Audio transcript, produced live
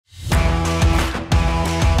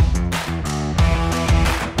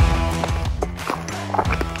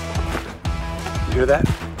Hear that?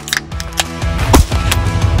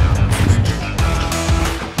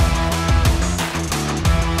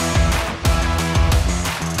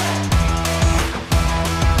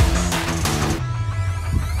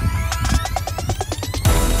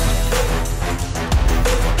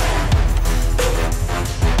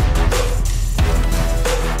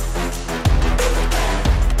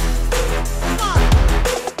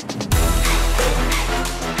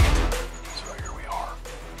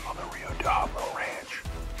 Rio Diablo Ranch.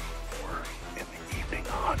 We're in the evening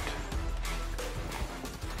hunt,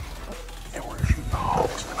 and we're shooting the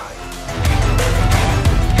hogs tonight.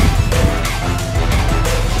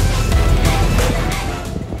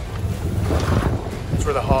 That's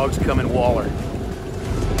where the hogs come and waller.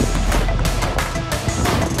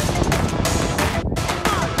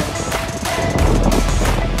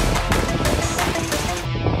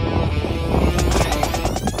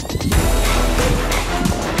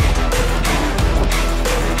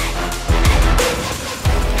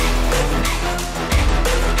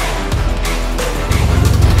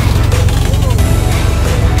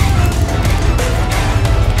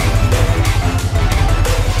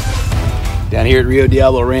 Down here at Rio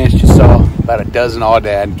Diablo Ranch, just saw about a dozen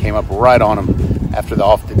aoudad and came up right on them after the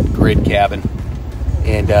off-the-grid cabin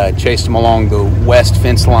and chased them along the west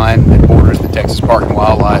fence line that borders the Texas Park and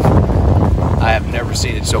Wildlife. I have never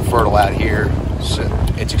seen it so fertile out here.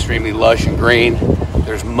 It's extremely lush and green.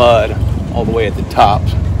 There's mud all the way at the top,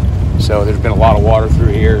 so there's been a lot of water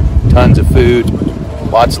through here, tons of food,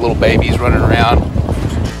 lots of little babies running around.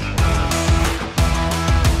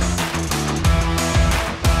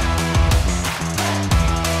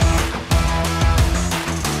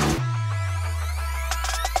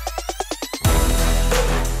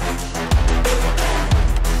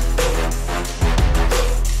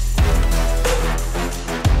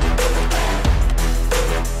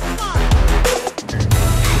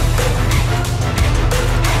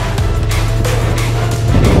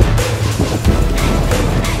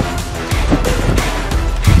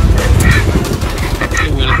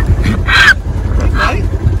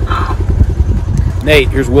 Nate,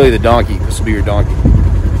 here's Willie the donkey. This will be your donkey.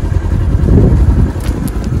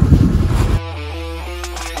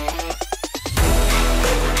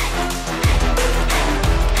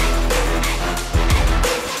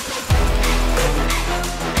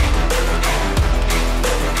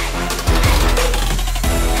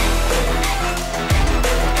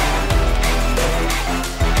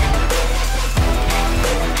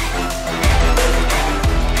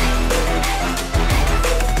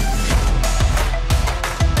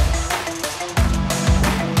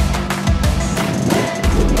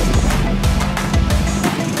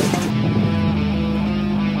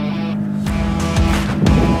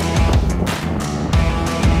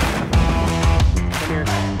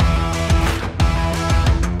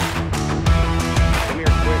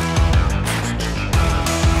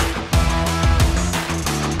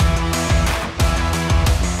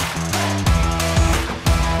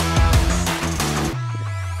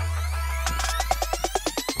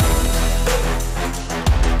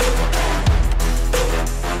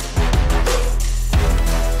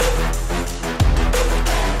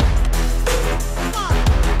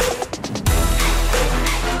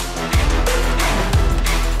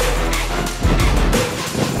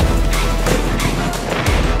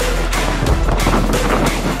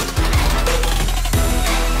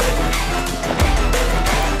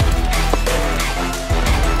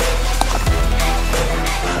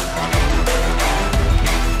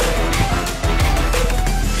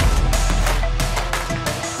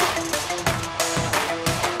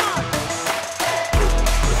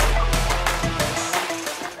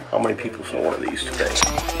 How many people saw one of these today?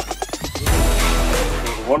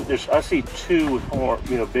 I see two with horn,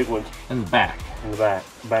 big ones. In the back. In the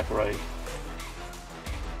back right.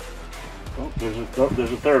 Oh, there's a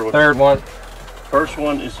third one. Third one. First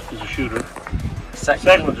one is a shooter.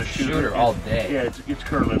 Second one's a shooter all day. Yeah, it's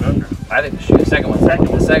curling under. I think the second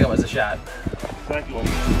one's a shot. Second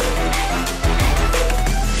one.